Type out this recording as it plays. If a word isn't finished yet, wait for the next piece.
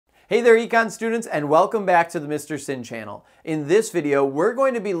Hey there econ students, and welcome back to the Mr. Sin channel. In this video, we're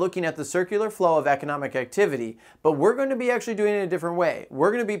going to be looking at the circular flow of economic activity, but we're going to be actually doing it in a different way.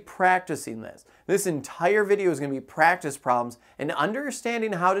 We're going to be practicing this. This entire video is going to be practice problems and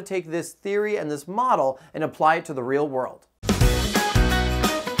understanding how to take this theory and this model and apply it to the real world.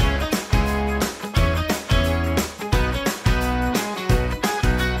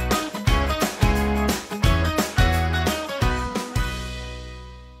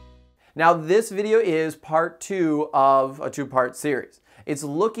 Now this video is part 2 of a two-part series. It's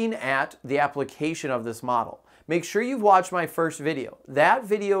looking at the application of this model. Make sure you've watched my first video. That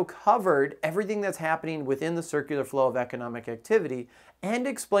video covered everything that's happening within the circular flow of economic activity and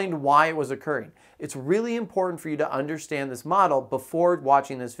explained why it was occurring. It's really important for you to understand this model before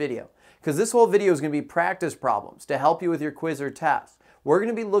watching this video, because this whole video is going to be practice problems to help you with your quiz or test. We're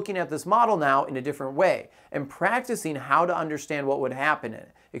going to be looking at this model now in a different way and practicing how to understand what would happen in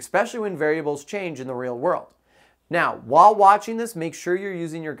it, especially when variables change in the real world. Now, while watching this, make sure you're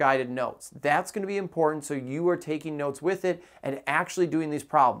using your guided notes. That's going to be important so you are taking notes with it and actually doing these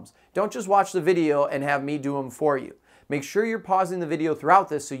problems. Don't just watch the video and have me do them for you. Make sure you're pausing the video throughout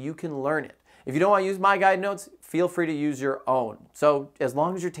this so you can learn it. If you don't want to use my guide notes, feel free to use your own. So as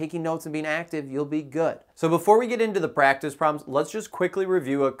long as you're taking notes and being active, you'll be good. So before we get into the practice problems, let's just quickly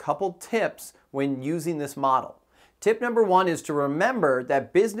review a couple tips when using this model. Tip number 1 is to remember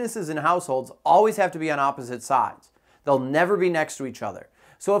that businesses and households always have to be on opposite sides. They'll never be next to each other.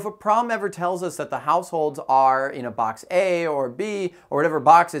 So if a problem ever tells us that the households are in a box A or B or whatever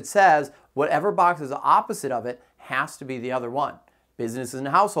box it says, whatever box is opposite of it has to be the other one. Businesses and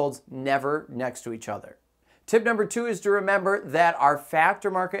households never next to each other. Tip number 2 is to remember that our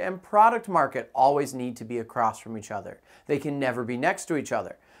factor market and product market always need to be across from each other. They can never be next to each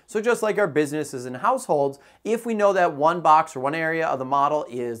other. So just like our businesses and households, if we know that one box or one area of the model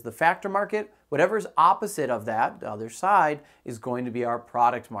is the factor market, whatever is opposite of that, the other side, is going to be our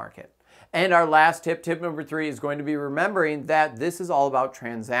product market. And our last tip, tip number 3, is going to be remembering that this is all about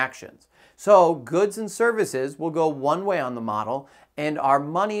transactions. So goods and services will go one way on the model, and our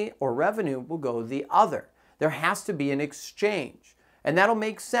money or revenue will go the other. There has to be an exchange, and that'll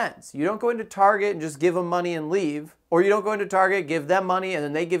make sense. You don't go into Target and just give them money and leave, or you don't go into Target, give them money, and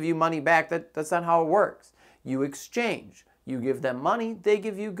then they give you money back. That's not how it works. You exchange. You give them money, they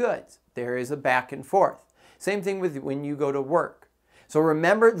give you goods. There is a back and forth. Same thing with when you go to work. So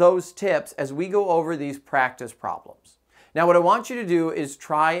remember those tips as we go over these practice problems. Now what I want you to do is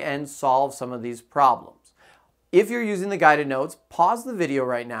try and solve some of these problems. If you're using the guided notes, pause the video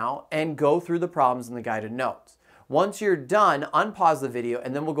right now and go through the problems in the guided notes. Once you're done, unpause the video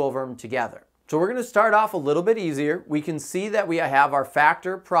and then we'll go over them together. So we're going to start off a little bit easier. We can see that we have our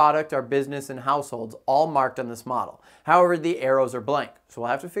factor, product, our business, and households all marked on this model. However, the arrows are blank, so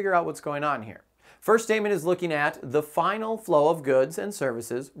we'll have to figure out what's going on here. First statement is looking at the final flow of goods and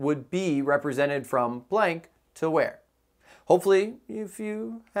services would be represented from blank to where. Hopefully, if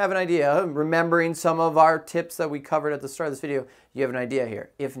you have an idea, remembering some of our tips that we covered at the start of this video, you have an idea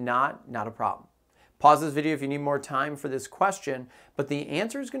here. If not, not a problem. Pause this video if you need more time for this question, but the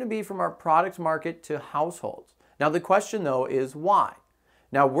answer is going to be from our product market to households. Now the question though is why?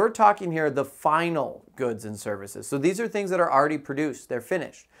 Now we're talking here the final goods and services. So these are things that are already produced, they're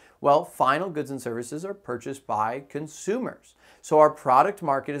finished. Well, final goods and services are purchased by consumers. So our product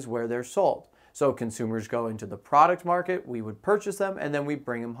market is where they're sold. So consumers go into the product market, we would purchase them, and then we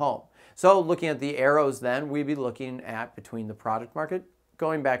bring them home. So looking at the arrows then, we'd be looking at between the product market,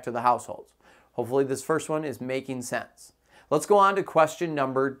 going back to the households. Hopefully this first one is making sense. Let's go on to question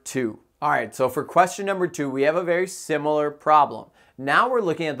number 2. All right, so for question number 2, we have a very similar problem. Now we're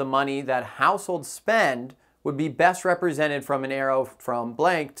looking at the money that households spend would be best represented from an arrow from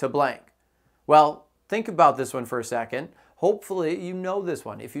blank to blank. Well, think about this one for a second. Hopefully you know this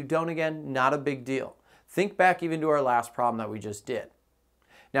one. If you don't, again, not a big deal. Think back even to our last problem that we just did.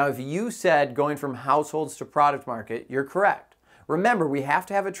 Now, if you said going from households to product market, you're correct. Remember, we have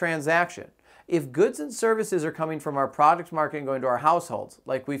to have a transaction. If goods and services are coming from our product market and going to our households,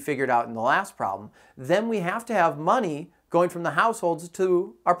 like we figured out in the last problem, then we have to have money going from the households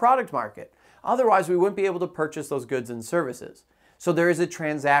to our product market. Otherwise, we wouldn't be able to purchase those goods and services. So there is a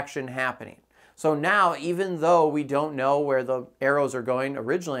transaction happening. So now, even though we don't know where the arrows are going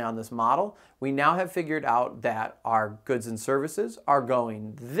originally on this model, we now have figured out that our goods and services are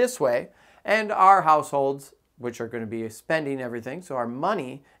going this way, and our households, which are going to be spending everything, so our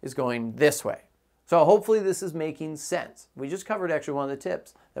money is going this way. So hopefully this is making sense. We just covered actually one of the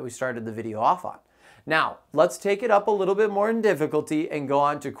tips that we started the video off on. Now, let's take it up a little bit more in difficulty and go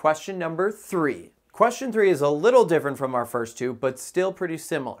on to question number 3. Question 3 is a little different from our first two, but still pretty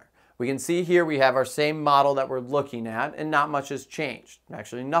similar. We can see here we have our same model that we're looking at, and not much has changed.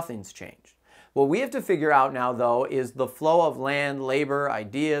 Actually, nothing's changed. What we have to figure out now, though, is the flow of land, labor,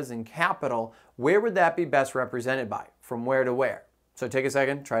 ideas, and capital. Where would that be best represented by? From where to where? So take a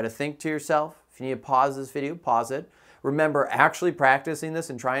second, try to think to yourself. If you need to pause this video, pause it. Remember, actually practicing this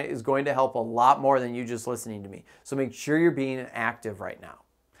and trying it is going to help a lot more than you just listening to me. So make sure you're being active right now.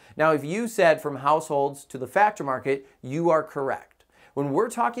 Now, if you said from households to the factor market, you are correct. When we're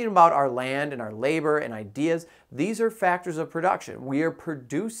talking about our land and our labor and ideas, these are factors of production. We are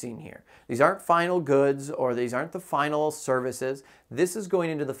producing here. These aren't final goods or these aren't the final services. This is going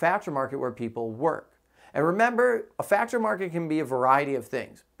into the factor market where people work. And remember, a factor market can be a variety of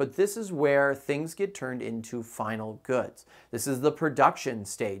things, but this is where things get turned into final goods. This is the production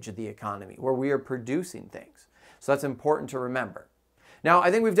stage of the economy where we are producing things. So that's important to remember. Now,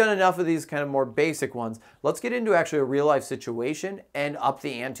 I think we've done enough of these kind of more basic ones. Let's get into actually a real life situation and up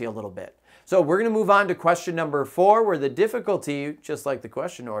the ante a little bit. So we're going to move on to question number 4, where the difficulty, just like the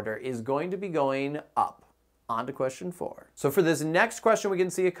question order, is going to be going up. On to question 4. So for this next question, we can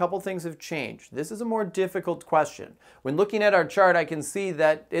see a couple things have changed. This is a more difficult question. When looking at our chart, I can see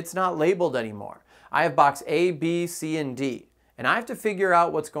that it's not labeled anymore. I have box A, B, C, and D, and I have to figure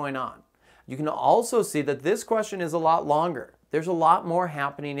out what's going on. You can also see that this question is a lot longer. There's a lot more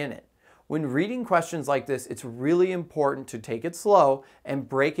happening in it. When reading questions like this, it's really important to take it slow and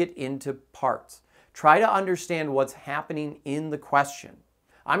break it into parts. Try to understand what's happening in the question.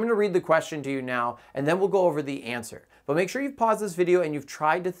 I'm going to read the question to you now, and then we'll go over the answer. But make sure you've paused this video and you've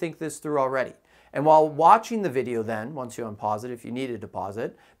tried to think this through already. And while watching the video then, once you unpause it, if you needed to pause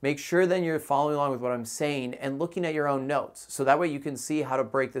it, make sure then you're following along with what I'm saying and looking at your own notes. So that way you can see how to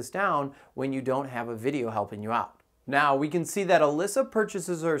break this down when you don't have a video helping you out. Now we can see that Alisa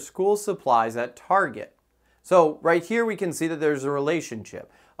purchases her school supplies at Target. So right here we can see that there's a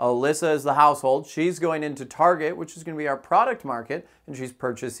relationship. Alisa is the household. She's going into Target, which is going to be our product market, and she's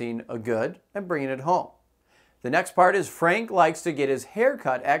purchasing a good and bringing it home. The next part is Frank likes to get his hair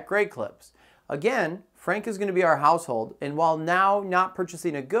cut at Great Clips. Again, Frank is going to be our household, and while now not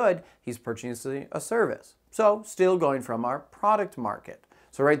purchasing a good, he's purchasing a service. So still going from our product market.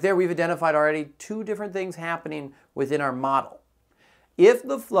 So right there, we've identified already 2 different things happening within our model. If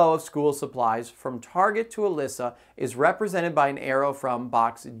the flow of school supplies from Target to Alisa is represented by an arrow from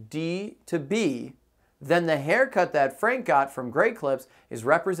box D to B, then the haircut that Frank got from Great Clips is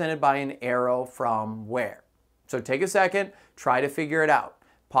represented by an arrow from where? So take a second, try to figure it out.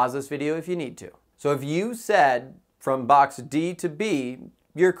 Pause this video if you need to. So if you said from box D to B,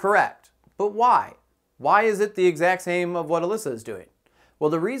 you're correct. But why? Why is it the exact same of what Alisa is doing? Well,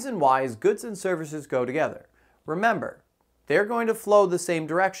 the reason why is goods and services go together. Remember, they're going to flow the same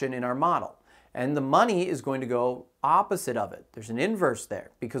direction in our model, and the money is going to go opposite of it. There's an inverse there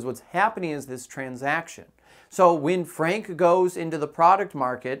because what's happening is this transaction. So when Frank goes into the product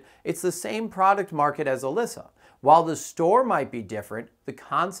market, it's the same product market as Alisa. While the store might be different, the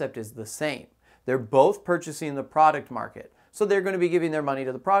concept is the same. They're both purchasing the product market. So they're going to be giving their money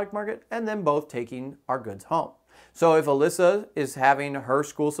to the product market and then both taking our goods home. So if Alisa is having her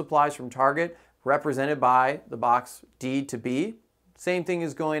school supplies from Target represented by the box D to B, same thing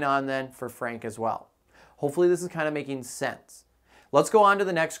is going on then for Frank as well. Hopefully this is kind of making sense. Let's go on to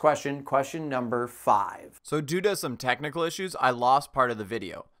the next question, question number 5. So due to some technical issues, I lost part of the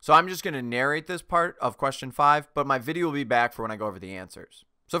video. So I'm just going to narrate this part of question 5, but my video will be back for when I go over the answers.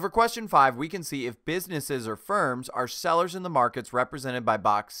 So for question 5, we can see if businesses or firms are sellers in the markets represented by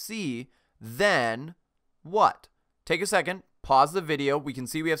box C, then what? Take a second, pause the video. We can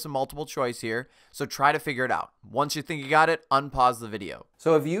see we have some multiple choice here, so try to figure it out. Once you think you got it, unpause the video.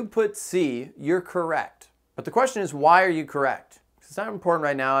 So if you put C, you're correct. But the question is, why are you correct? It's not important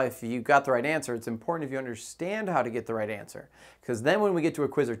right now if you got the right answer. It's important if you understand how to get the right answer, because then when we get to a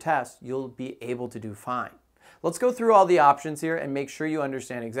quiz or test, you'll be able to do fine. Let's go through all the options here and make sure you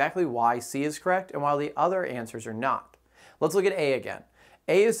understand exactly why C is correct and why the other answers are not. Let's look at A again.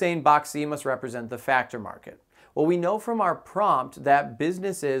 A is saying box C must represent the factor market. Well, we know from our prompt that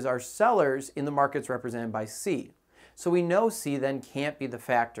businesses are sellers in the markets represented by C. So we know C then can't be the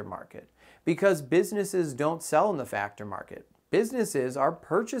factor market because businesses don't sell in the factor market. Businesses are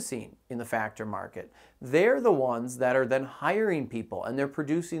purchasing in the factor market. They're the ones that are then hiring people and they're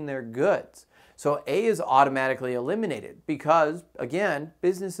producing their goods. So A is automatically eliminated because, again,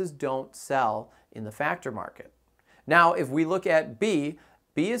 businesses don't sell in the factor market. Now, if we look at B,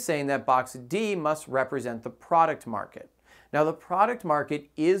 B is saying that box D must represent the product market. Now, the product market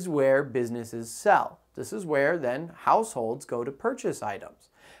is where businesses sell. This is where then households go to purchase items.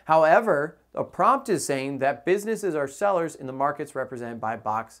 However, a prompt is saying that businesses are sellers in the markets represented by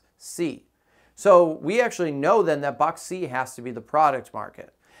box C. So we actually know then that box C has to be the product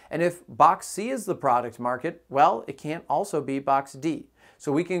market. And if box C is the product market, well, it can't also be box D.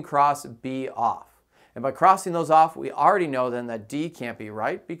 So we can cross B off. And by crossing those off, we already know then that D can't be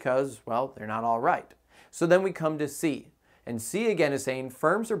right because, well, they're not all right. So then we come to C. And C again is saying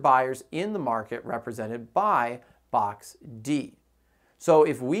firms or buyers in the market represented by box D. So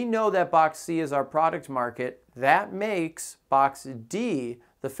if we know that box C is our product market, that makes box D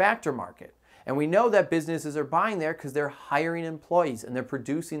the factor market. And we know that businesses are buying there because they're hiring employees and they're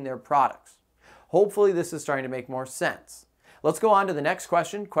producing their products. Hopefully this is starting to make more sense. Let's go on to the next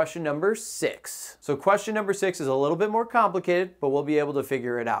question, question number 6. So question number 6 is a little bit more complicated, but we'll be able to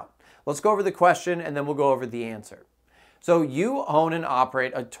figure it out. Let's go over the question and then we'll go over the answer. So you own and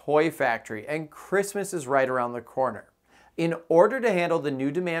operate a toy factory and Christmas is right around the corner. In order to handle the new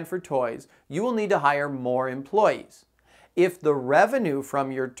demand for toys, you will need to hire more employees. If the revenue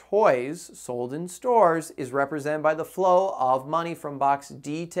from your toys sold in stores is represented by the flow of money from box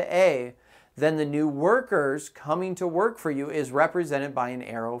D to A, then the new workers coming to work for you is represented by an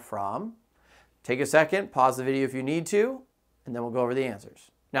arrow from. Take a second, pause the video if you need to, and then we'll go over the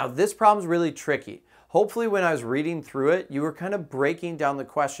answers. Now this problem's really tricky. Hopefully when I was reading through it, you were kind of breaking down the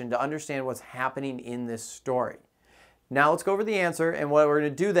question to understand what's happening in this story. Now let's go over the answer, and what we're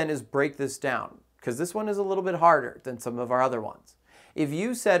going to do then is break this down, because this one is a little bit harder than some of our other ones. If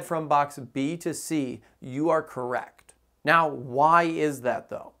you said from box B to C, you are correct. Now, why is that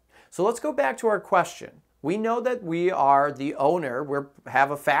though? So let's go back to our question. We know that we are the owner, we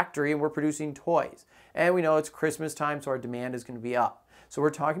have a factory and we're producing toys. And we know it's Christmas time, so our demand is going to be up. So we're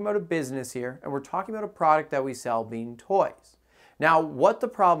talking about a business here, and we're talking about a product that we sell being toys. Now, what the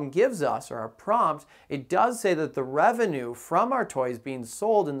problem gives us, or our prompt, it does say that the revenue from our toys being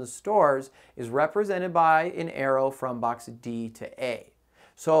sold in the stores is represented by an arrow from box D to A.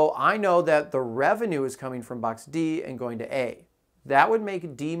 So I know that the revenue is coming from box D and going to A. That would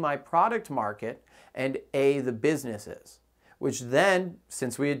make D my product market and A the businesses, which then,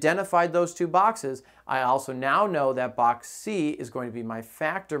 since we identified those two boxes, I also now know that box C is going to be my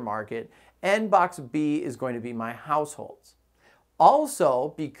factor market and box B is going to be my households.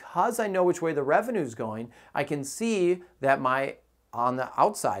 Also, because I know which way the revenue is going, I can see that on the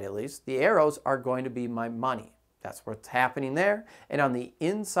outside at least, the arrows are going to be my money. That's what's happening there. And on the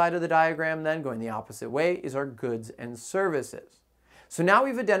inside of the diagram then, going the opposite way, is our goods and services. So now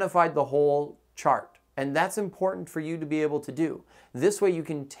we've identified the whole chart, and that's important for you to be able to do. This way you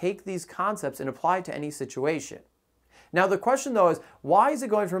can take these concepts and apply it to any situation. Now the question though is, why is it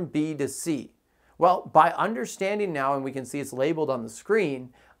going from B to C? Well, by understanding now, and we can see it's labeled on the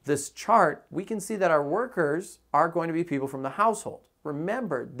screen, this chart, we can see that our workers are going to be people from the household.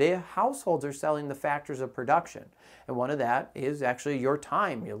 Remember, the households are selling the factors of production, and one of that is actually your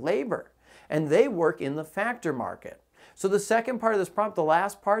time, your labor, and they work in the factor market. So the second part of this prompt, the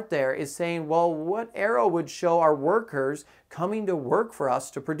last part there, is saying, well, what arrow would show our workers coming to work for us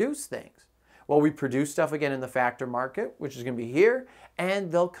to produce things? Well, we produce stuff again in the factor market, which is going to be here,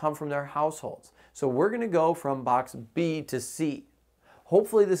 and they'll come from their households. So we're going to go from box B to C.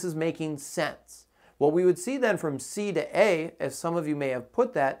 Hopefully this is making sense. What we would see then from C to A, as some of you may have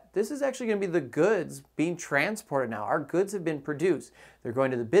put that, this is actually going to be the goods being transported now. Our goods have been produced. They're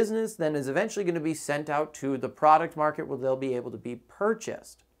going to the business, then is eventually going to be sent out to the product market where they'll be able to be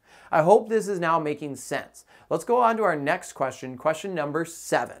purchased. I hope this is now making sense. Let's go on to our next question, question number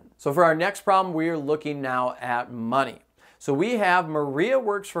 7. So for our next problem, we are looking now at money. So we have Maria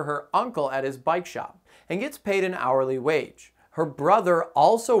works for her uncle at his bike shop and gets paid an hourly wage. Her brother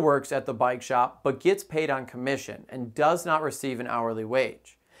also works at the bike shop but gets paid on commission and does not receive an hourly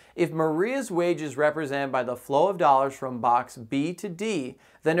wage. If Maria's wage is represented by the flow of dollars from box B to D,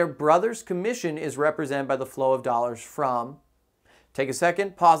 then her brother's commission is represented by the flow of dollars from. Take a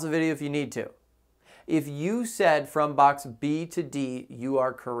second, pause the video if you need to. If you said from box B to D, you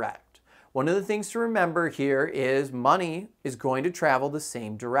are correct. One of the things to remember here is money is going to travel the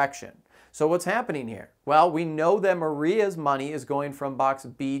same direction. So what's happening here? Well, we know that Maria's money is going from box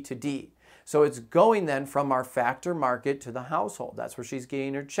B to D. So it's going then from our factor market to the household. That's where she's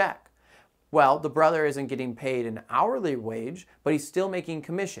getting her check. Well, the brother isn't getting paid an hourly wage, but he's still making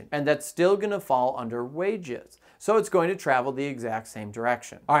commission, and that's still going to fall under wages. So it's going to travel the exact same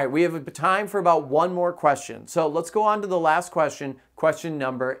direction. All right, we have time for about one more question. So let's go on to the last question, question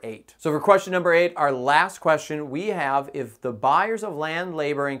number 8. So for question number 8, our last question, we have if the buyers of land,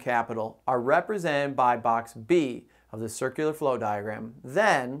 labor, and capital are represented by box B of the circular flow diagram,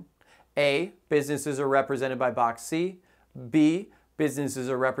 then A, businesses are represented by box C, B, businesses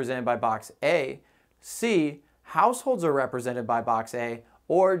are represented by box A, C, households are represented by box A,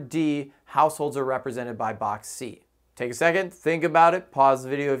 or D, households are represented by box C. Take a second, think about it, pause the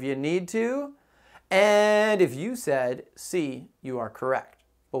video if you need to, and if you said C, you are correct.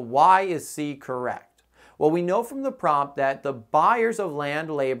 But why is C correct? Well, we know from the prompt that the buyers of land,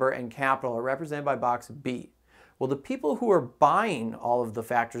 labor, and capital are represented by box B. Well, the people who are buying all of the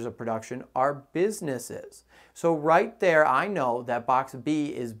factors of production are businesses. So right there, I know that box B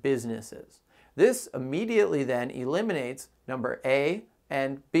is businesses. This immediately then eliminates number A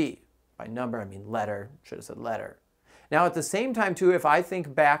and B. By number, I mean letter, should have said letter. Now at the same time too, if I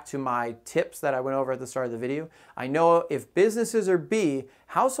think back to my tips that I went over at the start of the video, I know if businesses are B,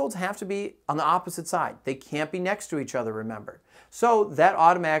 households have to be on the opposite side. They can't be next to each other, remember. So that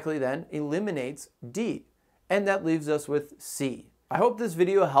automatically then eliminates D, and that leaves us with C. I hope this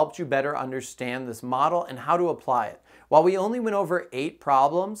video helped you better understand this model and how to apply it. While we only went over 8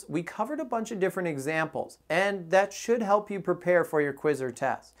 problems, we covered a bunch of different examples, and that should help you prepare for your quiz or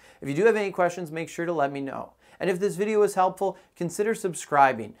test. If you do have any questions, make sure to let me know. And if this video was helpful, consider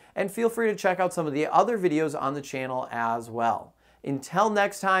subscribing, and feel free to check out some of the other videos on the channel as well. Until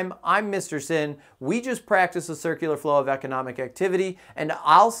next time, I'm Mr. Sin. We just practice the circular flow of economic activity, and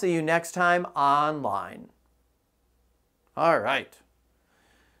I'll see you next time online. All right,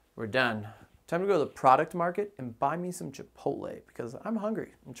 we're done. Time to go to the product market and buy me some Chipotle because I'm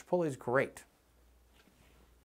hungry and Chipotle is great.